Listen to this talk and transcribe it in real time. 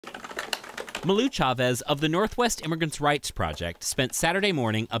Malou Chavez of the Northwest Immigrants' Rights Project spent Saturday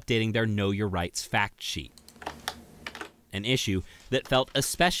morning updating their Know Your Rights fact sheet, an issue that felt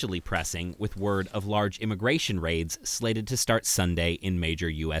especially pressing with word of large immigration raids slated to start Sunday in major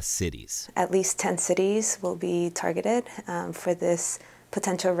U.S. cities. At least 10 cities will be targeted for this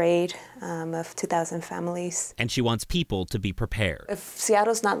potential raid of 2,000 families. And she wants people to be prepared. If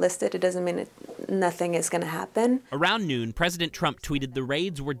Seattle's not listed, it doesn't mean nothing is going to happen. Around noon, President Trump tweeted the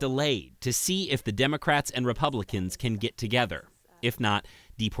raids were delayed to see if the Democrats and Republicans can get together. If not,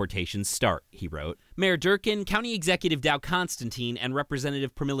 deportations start, he wrote. Mayor Durkin, County Executive Dow Constantine, and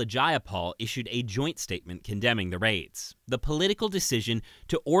Representative Pramila Jayapal issued a joint statement condemning the raids. The political decision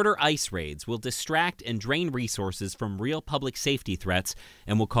to order ICE raids will distract and drain resources from real public safety threats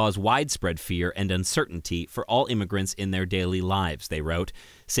and will cause widespread fear and uncertainty for all immigrants in their daily lives, they wrote,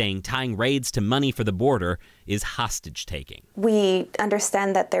 saying tying raids to money for the border is hostage-taking. We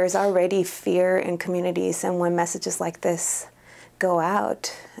understand that there's already fear in communities, and when messages like this go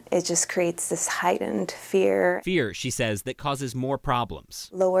out, it just creates this heightened fear. Fear, she says, that causes more problems.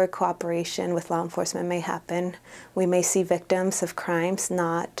 Lower cooperation with law enforcement may happen. We may see victims of crimes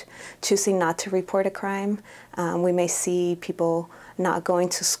choosing not to report a crime. We may see people not going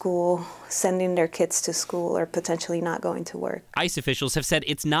to school, sending their kids to school, or potentially not going to work. ICE officials have said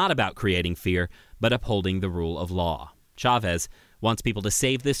it's not about creating fear, but upholding the rule of law. Chavez wants people to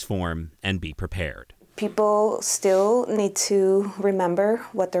save this form and be prepared. People still need to remember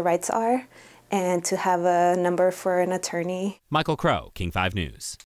what their rights are and to have a number for an attorney. Michael Crow, King 5 News.